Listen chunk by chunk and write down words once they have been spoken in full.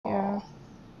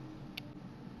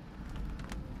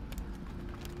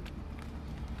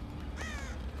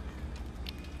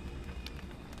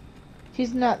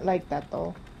He's not like that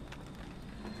though.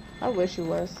 I wish he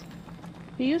was.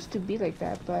 He used to be like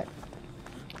that, but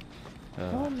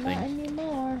no, not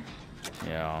anymore.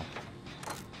 Yeah.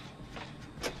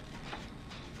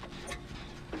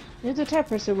 You're the type of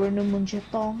person where no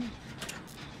munjetong.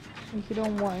 Like you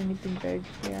don't want anything big,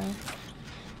 yeah.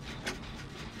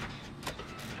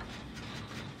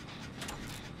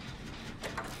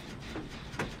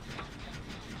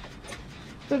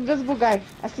 The invisible guy.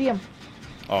 I see him.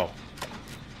 Oh.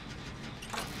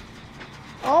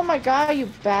 Oh my god, you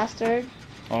bastard.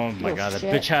 Oh my god, that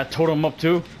shit. bitch had totem up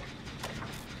too.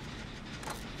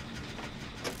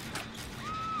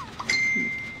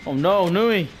 Oh no,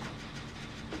 Nui.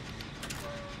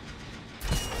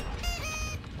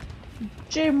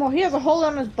 J-Mo, he has a hole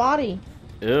on his body.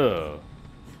 Ew.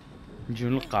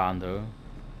 Jun though.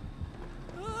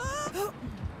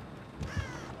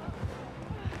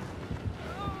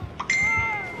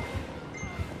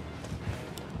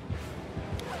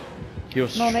 He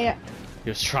was, No, not yet. he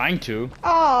was trying to. Oh,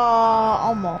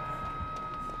 almost.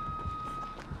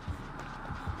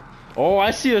 Oh,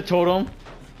 I see the totem.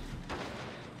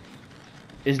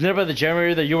 Isn't it by the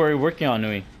generator that you were working on,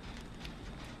 Nui?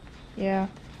 Yeah.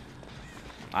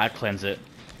 I cleanse it.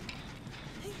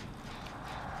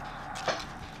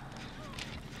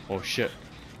 Oh shit.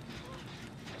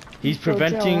 He's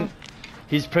preventing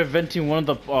one of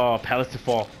the pallets to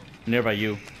fall nearby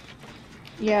you.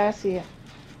 Yeah, I see it.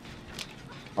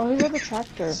 Oh, he's at the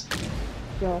tractor.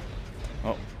 Yo.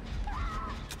 Oh.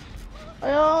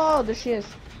 Oh, there she is.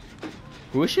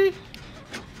 Who is she?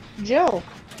 Jill.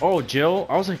 Oh, Jill?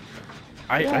 I was like,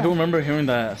 I don't remember hearing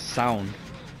that sound.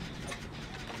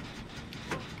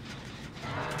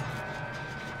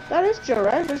 That is Jill,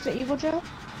 right? There's the evil Jill?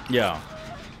 Yeah.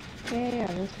 Yeah,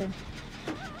 that's him.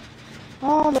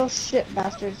 Oh, those shit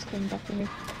bastards coming back to me.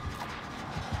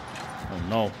 Oh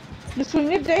no. The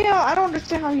swing it down. I don't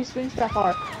understand how he swings that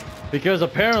far. Because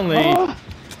apparently,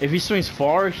 if he swings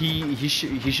far, he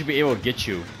should be able to get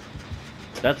you.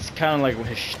 That's kind of like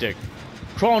his shtick.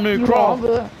 Crawl, Nui, crawl.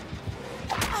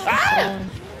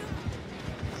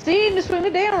 See, the swing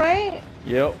it down, right?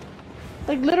 Yep.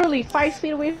 Like literally 5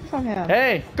 feet away from him.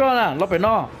 Hey, go on, lop it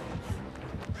no.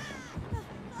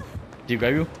 Did he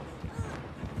grab you?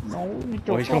 No, you don't.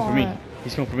 Oh, he's coming for me.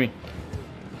 He's coming for me.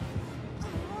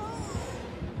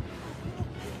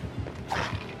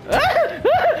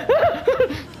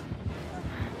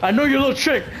 I know your little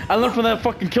trick. I learned from that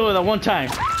fucking killer that one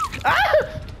time.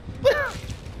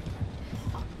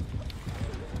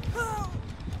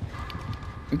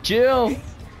 Jill,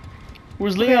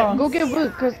 where's Leon? Go get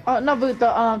Boot, cause not Boot, the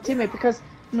teammate, because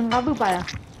nung Boot by.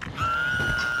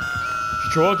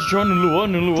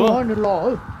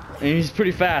 And he's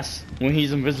pretty fast when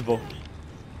he's invisible.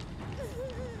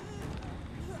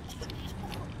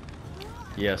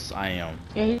 Yes, I am.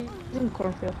 Yeah, he's in the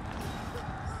cornfield.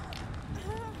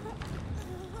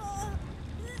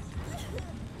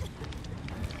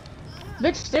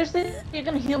 Bitch, seriously? You're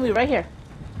gonna heal me right here.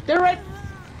 They're right.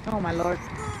 Oh my lord.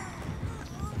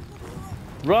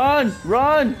 Run!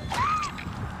 Run!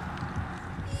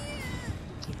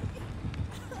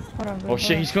 Hold on, Oh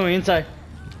shit, he's going inside.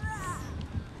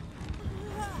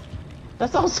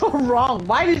 That's also wrong.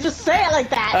 Why did you just say it like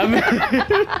that?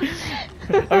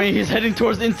 I mean, he's heading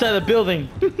towards the inside of the building.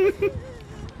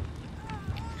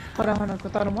 Hold on.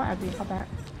 What, Abby? How back?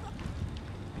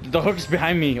 The hook's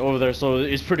behind me over there, so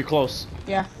it's pretty close.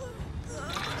 Yeah.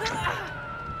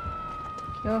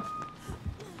 Yo.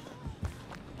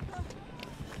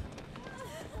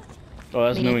 Oh,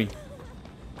 that's Nui.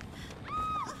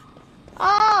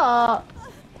 Ah!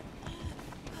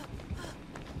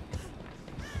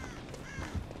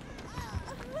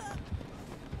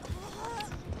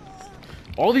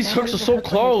 All these hooks are so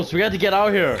close. We got to get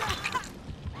out here.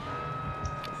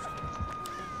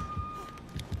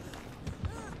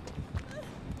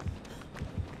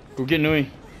 Go get Nui.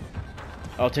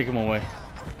 I'll take him away.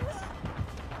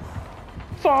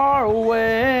 Far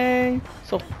away,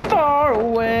 so far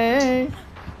away,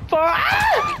 far.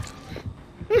 Ah!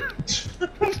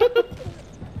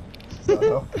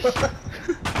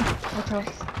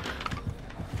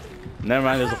 Never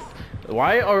mind. There's a.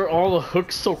 Why are all the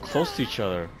hooks so close to each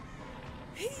other?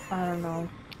 I don't know.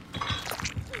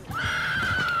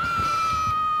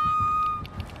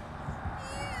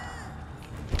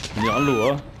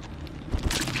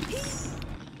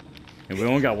 And we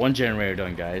only got one generator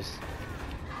done, guys.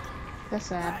 That's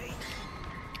sad.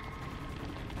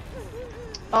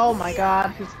 Oh my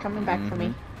god, he's coming back for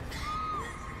me.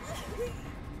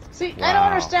 See, I don't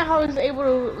understand how he's able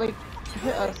to, like,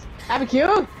 hit us.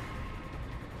 Abigail!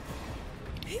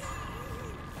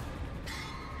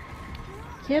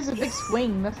 He has a big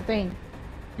swing, that's the thing.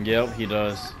 Yep, he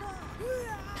does.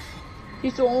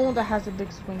 He's the only one that has a big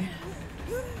swing.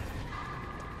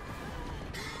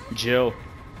 Jill.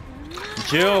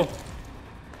 Jill!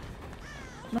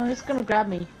 No, he's gonna grab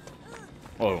me.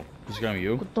 Oh, he's grabbing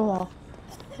you?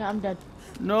 Yeah, I'm dead.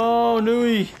 No,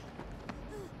 Nui!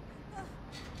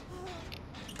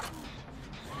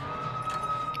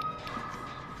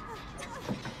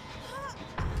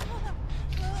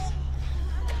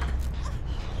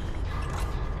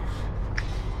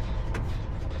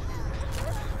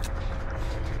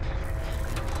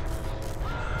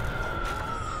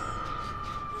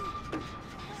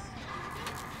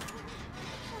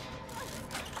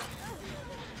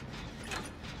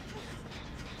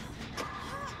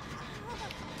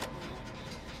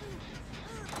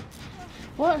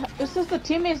 What? It says the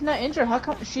teammate's not injured. How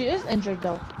come she is injured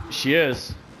though? She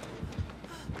is.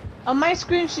 On my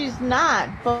screen, she's not,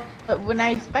 but when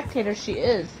I spectate her, she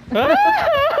is. No!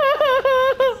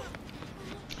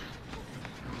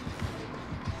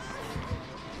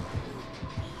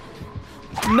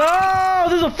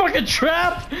 There's a fucking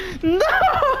trap! No!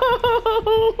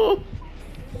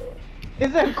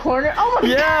 Is there a corner? Oh my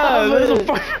god! Yeah, there's a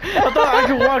fuck. I thought I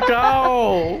could walk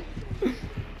out.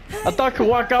 I thought I could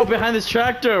walk out behind this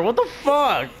tractor. What the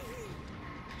fuck?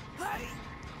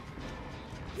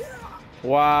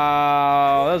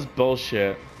 Wow, that's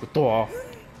bullshit. Wow,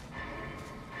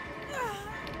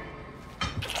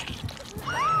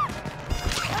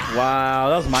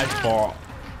 that was my fault.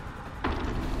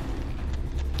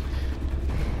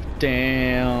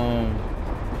 Damn.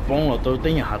 Bông là tôi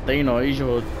tính hạ tay nó ý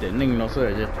cho để ninh nó sẽ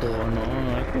để to nó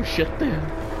cũng shit there.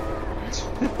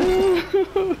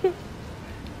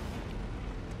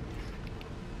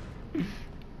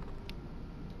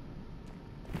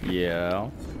 Yeah.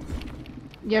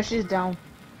 Yeah, she's down.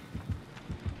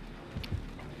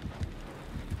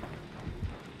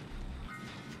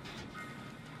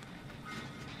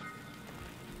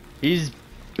 He's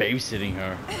babysitting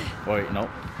her. Wait, no.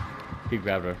 He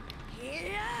grabbed her.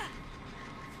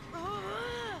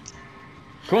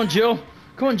 Come on, Jill.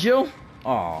 Come on, Jill.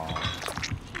 Aww.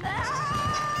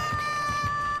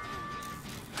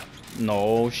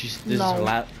 No, this is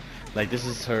her this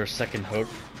is her second hook.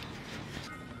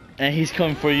 And he's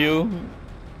coming for you.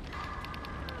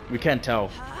 We can't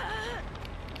tell.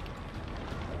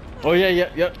 Oh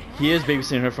yeah. He is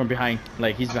babysitting her from behind.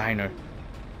 Like he's behind her.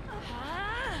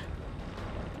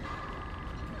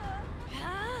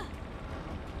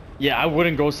 Yeah, I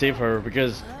wouldn't go save her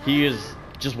because he is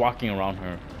just walking around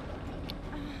her.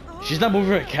 She's not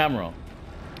moving her camera.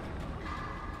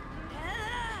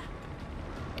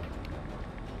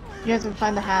 You have to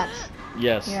find the hatch.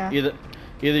 Yes. Yeah.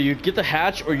 Either you get the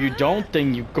hatch or you don't,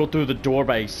 then you go through the door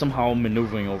by somehow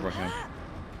maneuvering over him.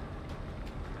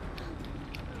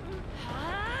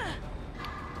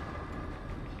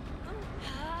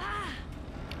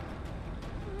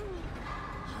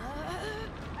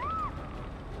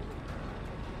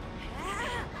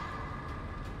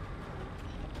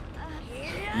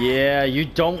 Yeah, you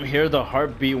don't hear the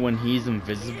heartbeat when he's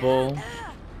invisible.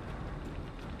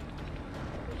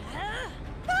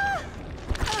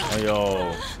 Oh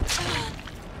yo.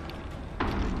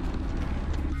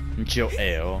 Chill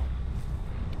L.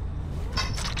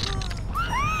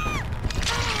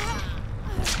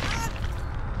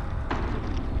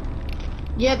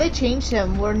 Yeah, they changed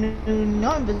him. We're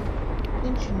not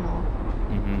intentional.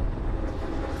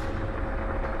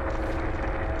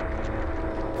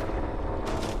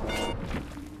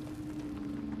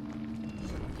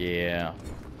 Yeah.